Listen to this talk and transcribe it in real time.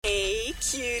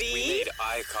cutie. We made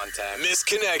eye contact.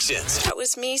 Misconnections. That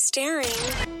was me staring.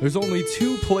 There's only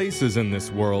two places in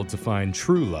this world to find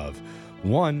true love.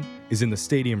 One is in the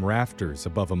stadium rafters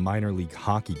above a minor league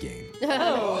hockey game.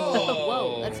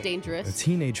 Whoa, that's The dangerous.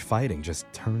 teenage fighting just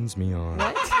turns me on.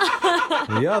 What?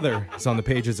 The other is on the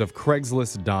pages of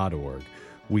Craigslist.org.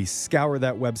 We scour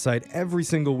that website every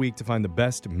single week to find the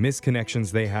best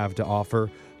misconnections they have to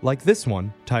offer, like this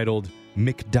one titled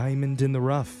McDiamond in the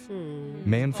Rough.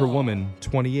 Man for woman,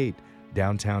 28,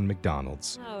 downtown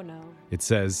McDonald's. Oh, no. It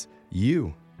says,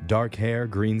 you, dark hair,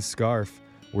 green scarf,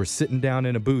 were sitting down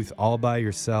in a booth all by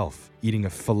yourself, eating a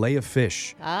fillet of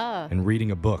fish Ah, and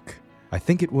reading a book. I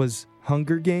think it was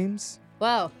Hunger Games?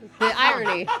 wow. The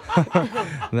irony.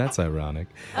 That's ironic.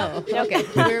 Oh, okay.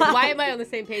 Why am I on the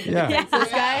same page as Yeah.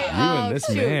 this guy? You Oh, and this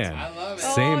shoot. man. I love it.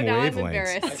 Same now I'm wavelengths.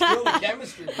 embarrassed. Feel the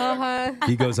chemistry. Uh-huh.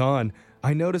 He goes on,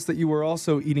 I noticed that you were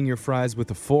also eating your fries with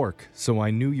a fork, so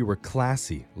I knew you were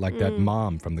classy, like that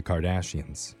mom from the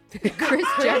Kardashians. Kris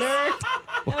Jenner.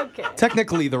 Okay.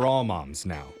 Technically, they're all moms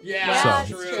now. Yeah, So, that's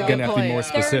true. true. you're going to have to be more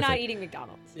They're They're specific. not eating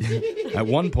McDonald's. At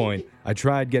one point, I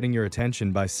tried getting your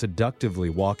attention by seductively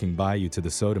walking by you to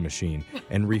the soda machine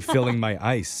and refilling my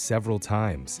ice several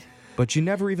times. But you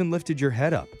never even lifted your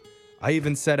head up. I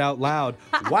even said out loud,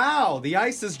 wow, the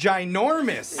ice is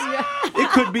ginormous. It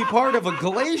could be part of a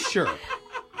glacier.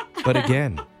 But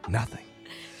again, nothing.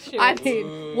 I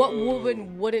mean, what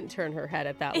woman wouldn't turn her head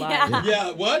at that line? Yeah.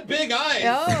 Yeah, what? Big eyes.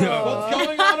 Oh. What's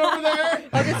going on over there?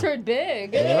 I just heard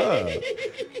big.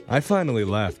 I finally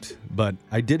left, but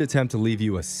I did attempt to leave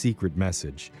you a secret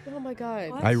message. Oh my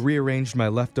God. I rearranged my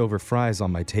leftover fries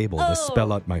on my table to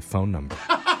spell out my phone number.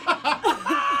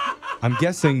 I'm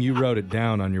guessing you wrote it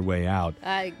down on your way out,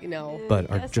 I know. but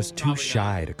are Guessing. just too Probably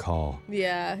shy to call.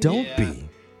 Yeah. Don't Yeah. be.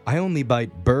 I only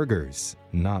bite burgers,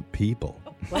 not people.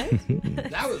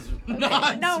 That was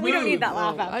not No, we don't smooth. need that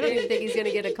laugh out. I don't even think he's going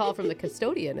to get a call from the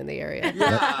custodian in the area.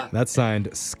 Yeah. That's signed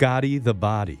Scotty the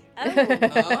Body.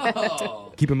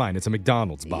 Oh. Keep in mind, it's a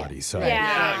McDonald's body, so. Right.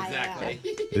 Yeah, exactly.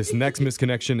 This next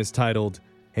misconnection is titled,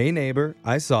 Hey neighbor,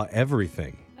 I saw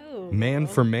everything. Oh. Man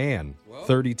for man,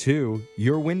 32,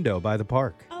 your window by the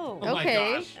park. Oh. Oh my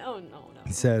Okay. gosh. Oh, no.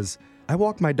 It says, I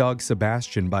walk my dog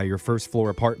Sebastian by your first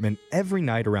floor apartment every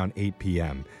night around 8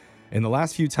 p.m. And the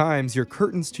last few times, your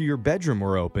curtains to your bedroom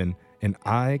were open, and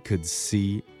I could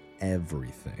see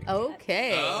everything.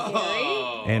 Okay.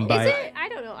 Oh. And Is by it? I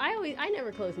don't know. I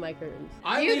never close my curtains.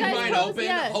 I You leave guys mine close? open,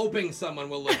 Yeah. hoping someone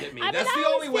will look at me. I mean, That's I the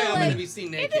always only way feel I'm going like to be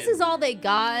seen naked. If this is all they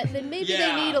got, then maybe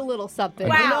Yeah. they need a little something.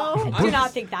 Wow. You know? I do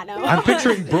not think that, no. I'm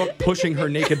picturing Brooke pushing her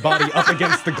naked body up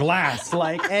against the glass.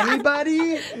 Like,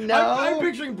 anybody? No. I'm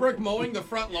picturing Brooke mowing the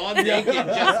front lawn naked.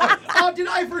 Just like, oh, did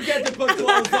I forget to put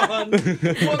clothes on?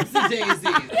 Whoopsie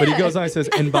daisy. But he goes on and says,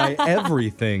 and by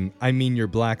everything, I mean your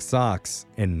black socks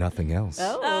and nothing else.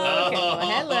 Oh, okay. Oh. Well,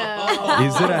 hello.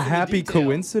 Is it a The happy detail.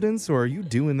 coincidence, or are you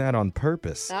doing that on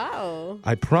purpose? Oh.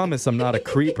 I promise I'm not a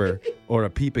creeper, or a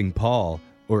peeping Paul,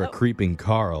 or a creeping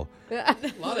Carl. A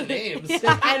lot of names. And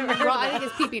I think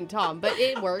it's peeping Tom, but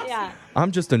it works. Yeah.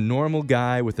 I'm just a normal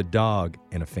guy with a dog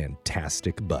and a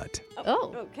fantastic butt.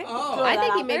 Oh. Okay. Oh. Throw I that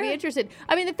think out he may be there. interested.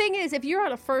 I mean, the thing is, if you're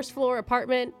on a first floor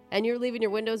apartment and you're leaving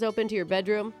your windows open to your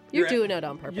bedroom, you're You're- doing it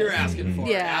on purpose. You're asking for it.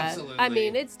 yeah. Absolutely. I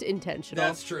mean, it's intentional.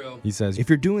 That's true. He says, if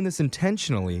you're doing this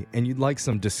intentionally and you'd like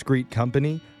some discreet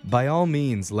company, by all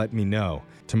means, let me know.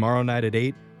 Tomorrow night at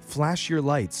 8, flash your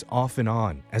lights off and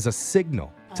on as a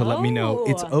signal to let me know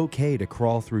it's Oh. okay to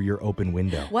crawl through your open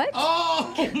window. What?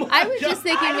 Oh, my I was just God.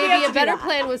 thinking Why do we maybe have a to do better that?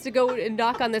 plan was to go and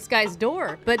knock on this guy's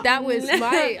door, but that was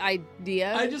my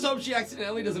idea. I just hope she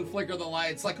accidentally doesn't flicker the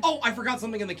lights. Like, oh, I forgot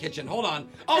something in the kitchen. Hold on.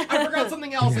 Oh, I forgot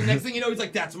something else. And next thing you know, he's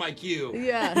like, that's my cue.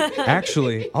 yeah.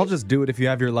 Actually, I'll just do it if you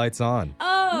have your lights on.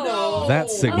 Oh. No.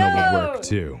 That signal would No. work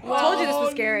too. Told you this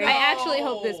was scary. I actually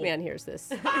hope this man hears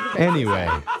this. Anyway,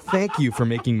 thank you for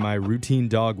making my routine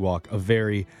dog walk a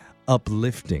very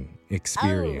uplifting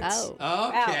experience. Oh,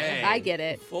 Okay. I get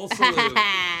it. Full salute.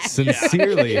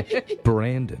 Sincerely,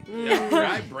 Brandon. Yeah,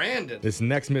 right, Brandon. This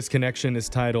next misconnection is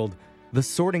titled, The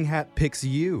Sorting Hat Picks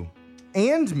You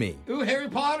and Me. Ooh, Harry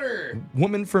Potter.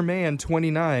 Woman for Man,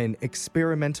 29,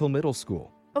 experimental middle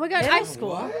school. Oh my gosh, Middle school.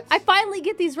 What? I finally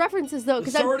get these references though,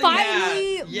 because I'm Sorting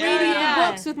finally Hat. Yeah. reading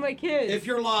Yeah. books with my kids. If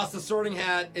you're lost, the Sorting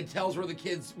Hat, it tells where the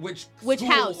kids, which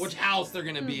house they're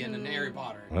going to be in Harry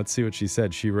Potter. Let's see what she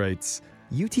said. She writes,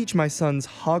 You teach my son's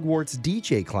Hogwarts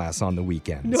DJ class on the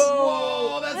weekends.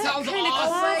 Whoa, that sounds kind of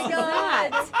awesome.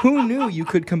 God. Who knew you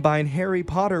could combine Harry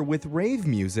Potter with rave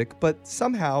music, but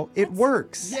somehow it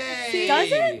works? Yay.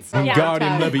 Does it? Wingardium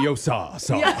time. Leviosa,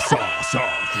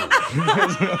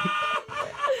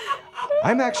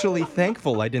 I'm actually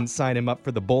thankful I didn't sign him up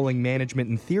for the bowling management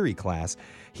and theory class.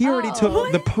 He already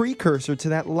took the precursor to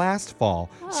that last fall,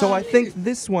 so I think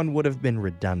this one would have been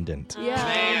redundant. Yeah.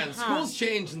 Man, school's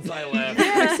changed since I left.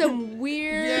 There are some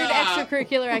weird Yeah.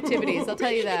 extracurricular activities, I'll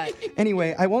tell you that.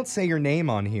 Anyway, I won't say your name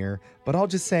on here, but I'll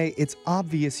just say it's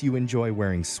obvious you enjoy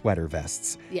wearing sweater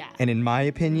vests. Yeah. And in my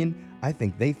opinion, I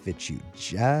think they fit you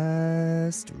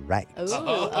just right.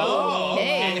 Oh,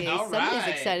 okay. all Somebody's right.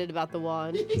 excited about the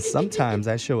wand. Sometimes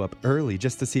I show up early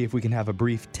just to see if we can have a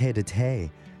brief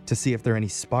tete-a-tete, to see if there are any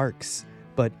sparks.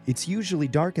 But it's usually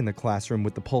dark in the classroom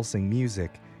with the pulsing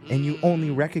music, and you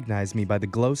only recognize me by the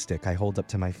glow stick I hold up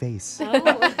to my face.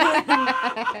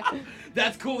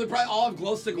 That's cool. They probably all have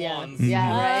glow stick wands. Yeah,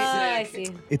 Oh, right? I Sick.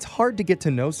 see. It's hard to get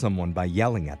to know someone by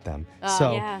yelling at them.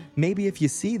 So yeah. maybe if you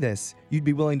see this, you'd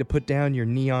be willing to put down your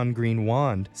neon green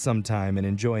wand sometime and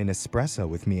enjoy an espresso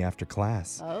with me after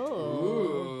class. Oh.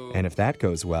 Ooh. And if that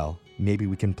goes well, maybe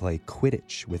we can play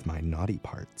Quidditch with my naughty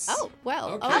parts. Oh,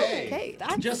 well. Okay.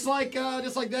 Okay. Just like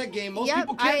that game, most Yep,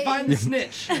 people can't I- find the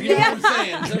snitch. You know what I'm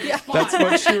saying? So it's fine. That's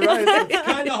what she writes. It's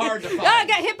kind of hard to find. Ah, I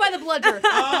got hit by the bludger.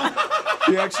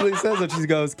 She actually says it. She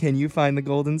goes, "Can you find the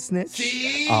golden snitch?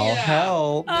 See? I'll Yeah.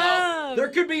 help." No, there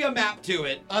could be a map to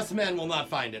it. Us men will not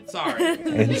find it. Sorry.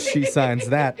 And she signs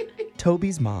that,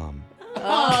 Toby's mom.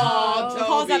 Oh, Toby.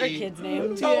 Calls out her kid's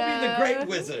name. Toby Yeah. the Great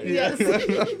Wizard. Yes.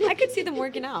 I could see them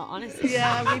working out, honestly.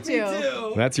 Yeah, me too.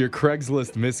 Too. That's your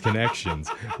Craigslist misconnections.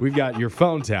 We've got your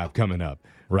phone tap coming up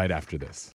right after this.